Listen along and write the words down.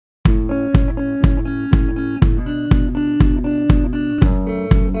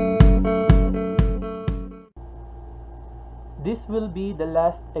this will be the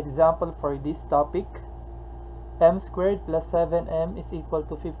last example for this topic. M squared plus 7m is equal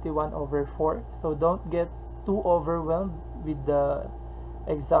to 51 over 4. So don't get too overwhelmed with the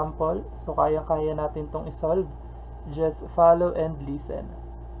example. So kaya-kaya natin tong isolve. Just follow and listen.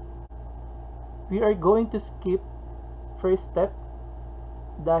 We are going to skip first step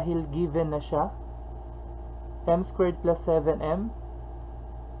dahil given na siya. M squared plus 7m,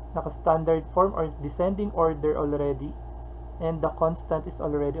 naka-standard form or descending order already, and the constant is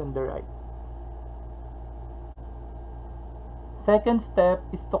already on the right. Second step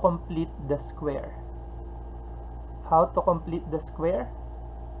is to complete the square. How to complete the square?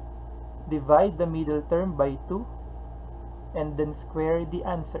 Divide the middle term by 2 and then square the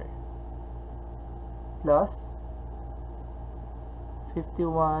answer. Plus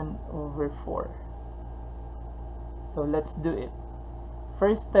 51 over 4. So let's do it.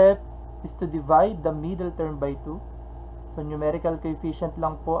 First step is to divide the middle term by 2. So numerical coefficient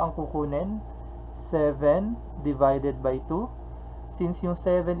lang po ang kukunin. 7 divided by 2. Since yung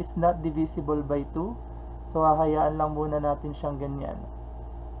 7 is not divisible by 2, so hahayaan lang muna natin siyang ganyan.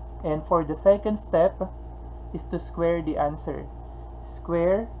 And for the second step is to square the answer.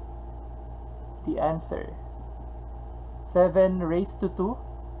 Square the answer. 7 raised to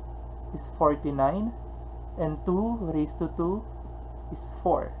 2 is 49, and 2 raised to 2 is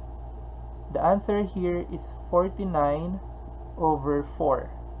 4. The answer here is 49 over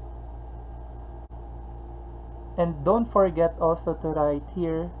 4. And don't forget also to write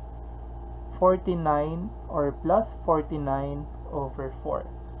here 49 or plus 49 over 4.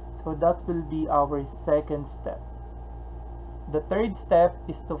 So that will be our second step. The third step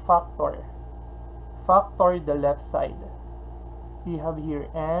is to factor. Factor the left side. We have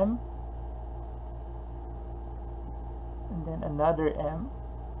here m, and then another m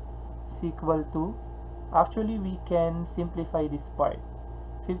is equal to, actually we can simplify this part.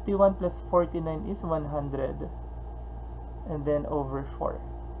 51 plus 49 is 100, and then over 4.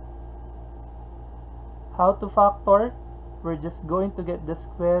 How to factor? We're just going to get the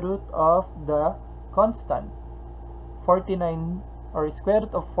square root of the constant. 49, or square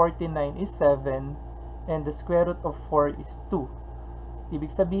root of 49 is 7, and the square root of 4 is 2.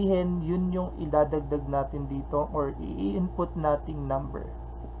 Ibig sabihin, yun yung idadagdag natin dito or i-input nating number.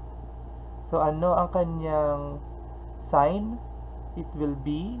 So ano ang kanyang sign? It will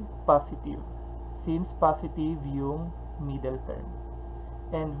be positive, since positive yung middle term.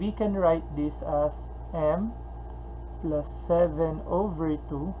 And we can write this as m plus 7 over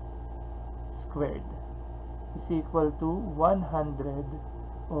 2 squared is equal to 100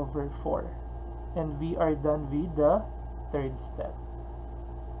 over 4. And we are done with the third step.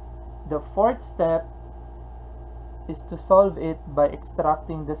 The fourth step is to solve it by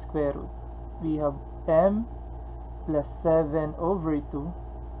extracting the square root. We have m plus 7 over 2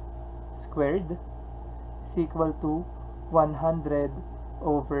 squared is equal to 100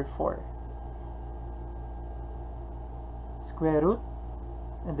 over 4. Square root,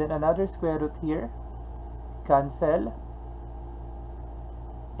 and then another square root here. Cancel.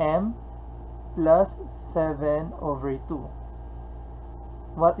 M plus 7 over 2.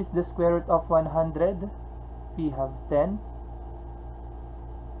 What is the square root of 100? We have 10.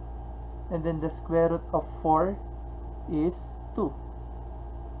 And then the square root of 4 is 2.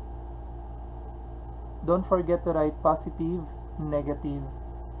 Don't forget to write positive, negative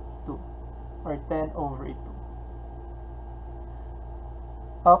 2, or 10 over 2.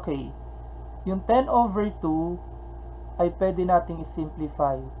 Okay, yung 10 over 2 ay pwede nating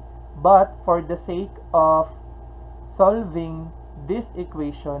isimplify. But for the sake of solving this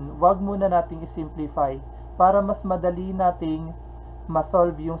equation, wag muna nating isimplify para mas madali nating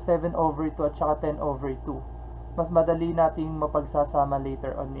masolve yung 7 over 2 at saka 10 over 2. Mas madali nating mapagsasama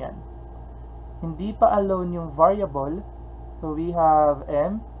later on yan. Hindi pa alone yung variable, so we have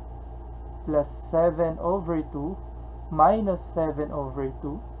m plus 7 over 2 minus 7 over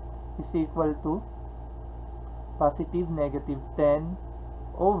 2 is equal to positive negative 10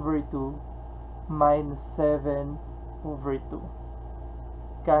 over 2 minus 7 over 2.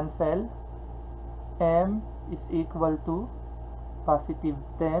 Cancel. M is equal to positive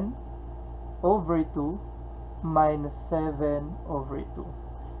 10 over 2 minus 7 over 2.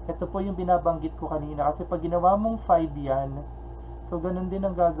 Ito po yung binabanggit ko kanina kasi pag ginawa mong 5 yan, so ganun din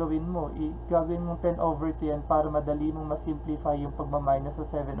ang gagawin mo. Gagawin mong 10 over 2 yan para madali mong masimplify yung pagmaminus sa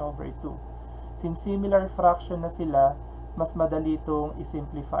 7 over 2. Since similar fraction na sila, mas madali itong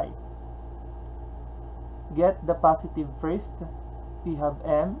isimplify. Get the positive first. We have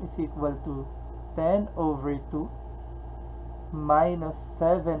m is equal to 10 over 2 minus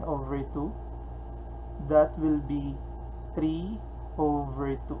 7 over 2. That will be 3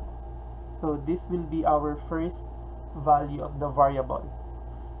 over 2. So this will be our first value of the variable.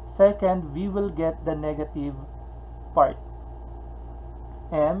 Second, we will get the negative part.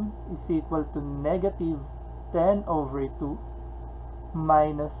 M is equal to negative 10 over 2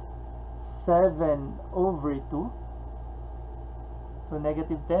 minus 7 over 2. So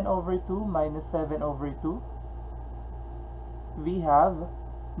negative 10 over 2 minus 7 over 2. We have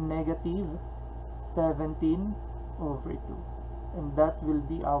negative 17 over 2. And that will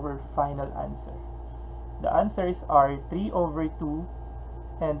be our final answer. The answers are 3 over 2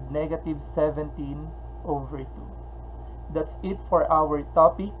 and negative 17 over 2. That's it for our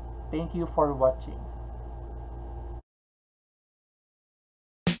topic. Thank you for watching.